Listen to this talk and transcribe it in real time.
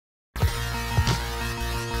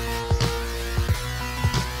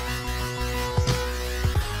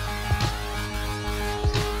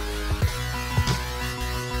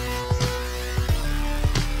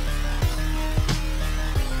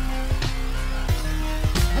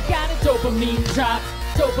Dopamine drop,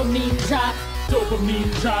 dopamine drop,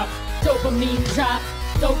 dopamine drop, dopamine drop,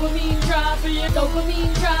 dopamine drop for you,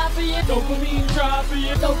 dopamine drop for you, dopamine drop for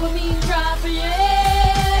you, dopamine drop for you.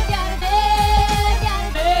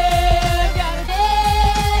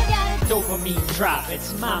 Dopamine drop,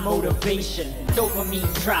 it's my motivation.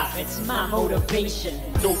 Dopamine drop, it's my motivation.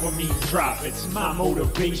 Dopamine drop, it's my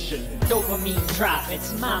motivation. Dopamine drop,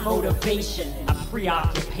 it's my motivation. A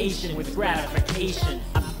preoccupation with gratification.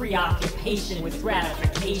 A preoccupation with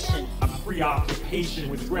gratification. A preoccupation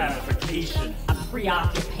with gratification. A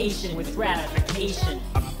preoccupation with gratification.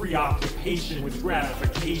 A preoccupation with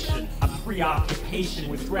gratification. A preoccupation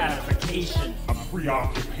with gratification. A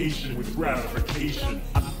preoccupation with gratification.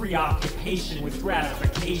 A preoccupation with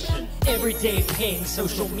gratification. Everyday paying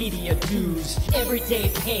social media dues. Everyday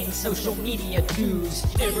paying social media dues.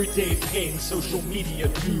 Everyday paying social media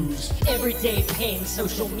dues. Everyday paying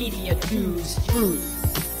social media dues. Fruit.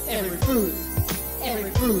 Every fruit.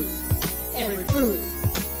 Every fruit. Every fruit.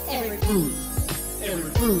 Every fruit. Every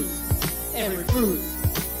fruit. Every fruit.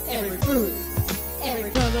 Every fruit. Every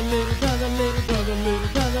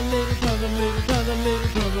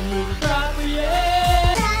drop for yeah.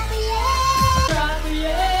 Drop for yeah. Drop for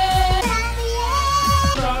yeah.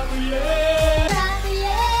 Drop for yeah. Drop for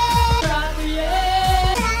yeah. Drop for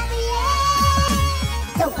yeah. Drop for yeah.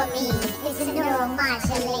 Dopamine is a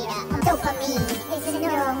neuromodulator. Dopamine is a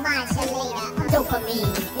neuromodulator.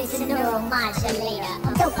 Dopamine is a neuromodulator.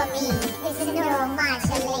 Dopamine is a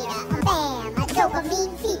neuromodulator. Bam, a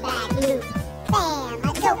dopamine feedback loop. Bam, a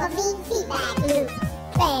dopamine feedback loop.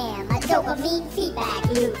 Bam, a dopamine feedback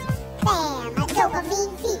loop. Bam, a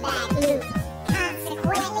dopamine feedback loop.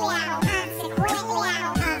 Consequently,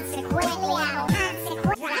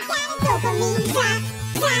 dopamine drop,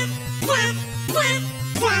 drop, drop,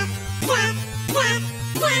 drop, drop, drop,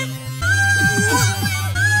 drop, drop.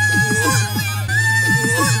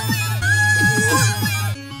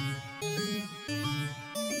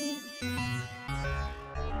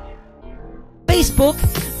 Facebook,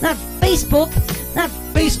 not Facebook, not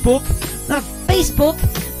Facebook, not Facebook,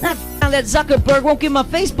 not now that Zuckerberg won't give my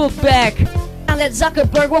Facebook back. Now that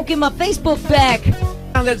Zuckerberg won't give my Facebook back.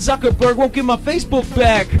 Now that Zuckerberg won't give my Facebook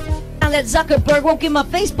back. Now that Zuckerberg won't give my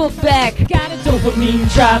Facebook back. Got a dopamine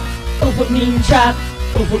drop, dopamine drop,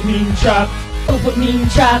 dopamine drop, dopamine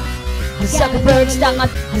drop. Zuckerberg stop my,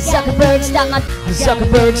 Zuckerberg stop my,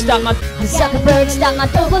 Zuckerberg stop my, Zuckerberg stop my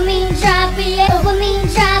dopamine drop, yeah, dopamine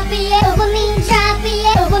drop, yeah, dopamine drop,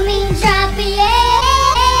 yeah, dopamine drop, yeah.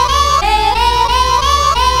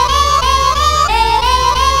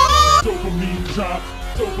 Dopamine drop,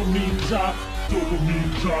 dopamine drop,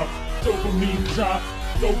 dopamine drop, dopamine drop,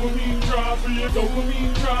 dopamine drop for you,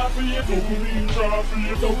 dopamine drop for you, dopamine drop for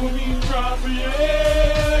you, dopamine drop for you. Got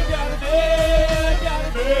it, got it, got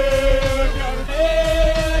it,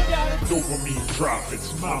 got it. Dopamine drop,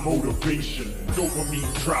 it's my motivation.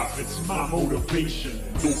 Dopamine drop, it's my motivation.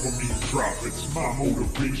 Dopamine drop, it's my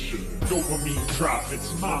motivation. Dopamine drop,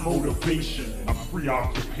 it's my motivation. A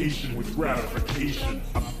preoccupation with gratification.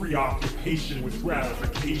 A preoccupation with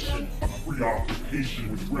gratification. A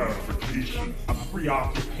preoccupation with gratification. A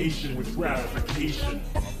preoccupation with gratification.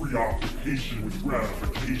 A preoccupation with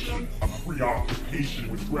gratification. A preoccupation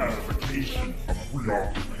with gratification. A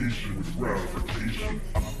preoccupation with gratification.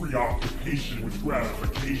 A preoccupation with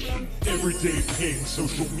gratification. Everyday paying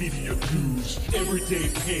social media dues. Everyday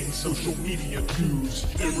paying social media dues.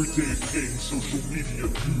 Everyday paying social media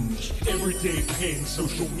dues. Everyday paying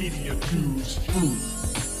social media dues. Fruit.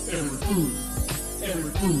 Every fruit.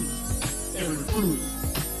 Every fruit. Every fruit.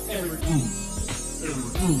 Every fruit.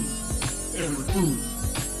 Every fruit. Every fruit.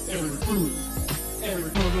 Every fruit. Every fruit.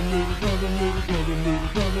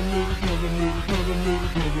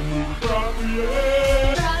 Drop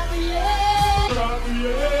yeah. drop yeah, Drop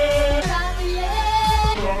yeah. drop yeah,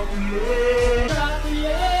 Drop yeah. drop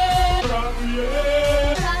yeah, Drop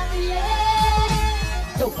yeah. drop yeah.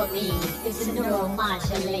 Dopamine is a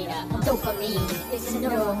neuromodulator. Dopamine is a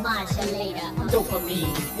neuromodulator.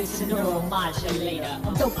 Dopamine is a neuromodulator.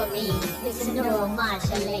 Dopamine is a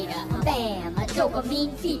neuromodulator. Bam, a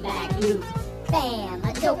dopamine feedback loop. Bam, a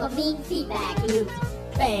dopamine feedback loop.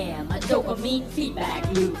 Bam, a dopamine feedback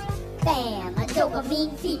loop. Bam, a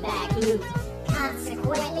dopamine feedback loop.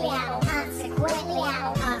 Consequently, consequently,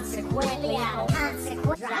 consequently,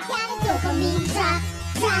 consequently. Got a dopamine drop,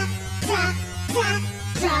 drop, drop, drop,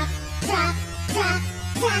 drop, drop, drop,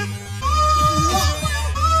 drop.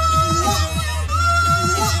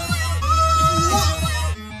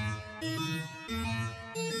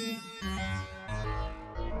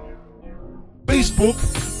 Facebook,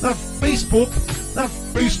 not Facebook, not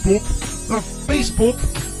Facebook, not Facebook,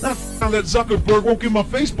 Now that Zuckerberg won't get my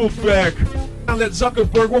Facebook back. Now that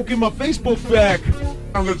Zuckerberg won't get my Facebook back.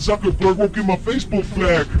 Now that Zuckerberg won't get my Facebook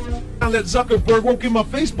back. Now that Zuckerberg won't get my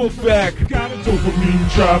Facebook back. Got a dopamine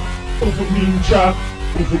drop, dopamine drop,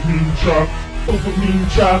 dopamine drop, dopamine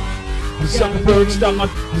drop. Zuckerberg stop my,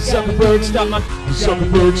 Zuckerberg stop my,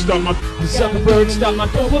 Zuckerberg stop my, Zuckerberg stop my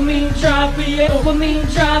dopamine drop, yeah,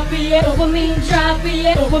 dopamine drop, yeah, dopamine drop,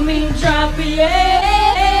 yeah, dopamine drop, yeah.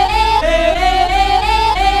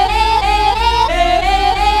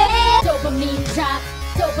 Dopamine drop,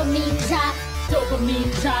 dopamine drop,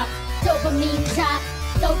 dopamine drop, dopamine drop,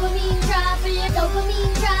 dopamine drop, yeah,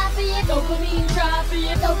 dopamine drop, yeah, dopamine drop,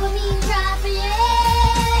 yeah, dopamine drop, yeah.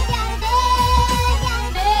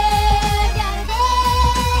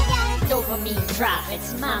 Dopamine drop,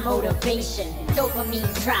 it's my motivation.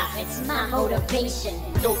 Dopamine drop, it's my motivation.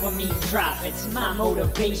 Dopamine drop, it's my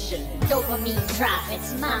motivation. Dopamine drop,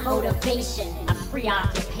 it's my motivation. A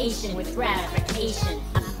preoccupation with gratification.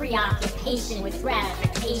 A preoccupation with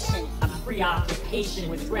gratification. A preoccupation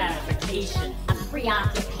with gratification. A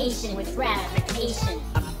preoccupation with gratification.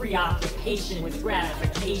 A preoccupation with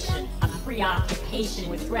gratification. A preoccupation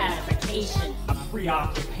with gratification. A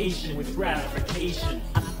preoccupation with gratification.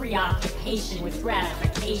 A preoccupation with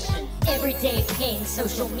gratification. Everyday paying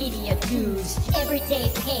social media dues.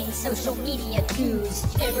 Everyday paying social media dues.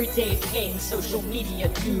 Everyday paying social media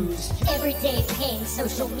dues. Everyday paying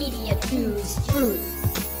social media dues. Fruit.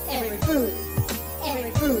 Every fruit.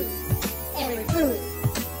 Every fruit. Every fruit.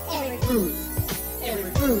 Every fruit.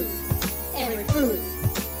 Every fruit. Every fruit.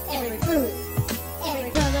 Every fruit. Every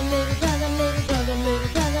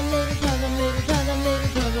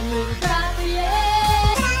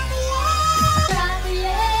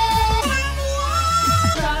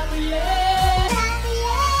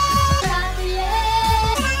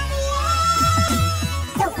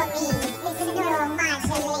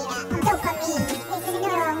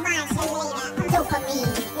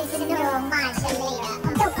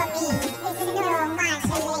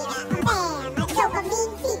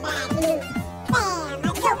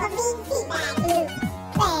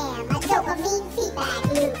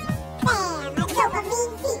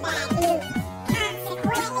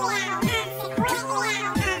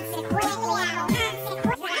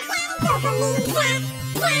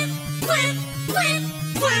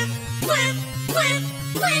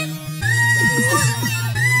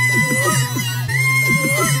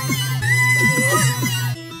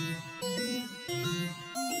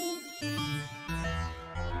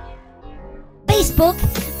Facebook,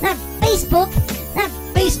 not Facebook, not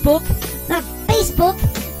Facebook, not Facebook,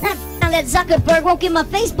 not now that Zuckerberg won't get my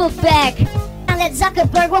Facebook back. Now that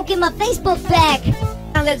Zuckerberg won't get my Facebook back.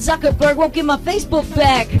 Now that Zuckerberg won't get my Facebook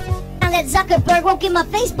back. Now that Zuckerberg won't get my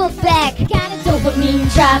Facebook back. Got a dopamine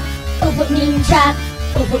drop, dopamine drop,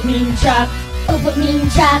 dopamine drop, dopamine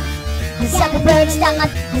drop. Zuckerberg stop my,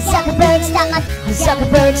 Zuckerberg stop my,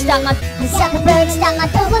 Zuckerberg stop my, Zuckerberg stop my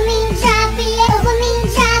dopamine drop, yeah, dopamine.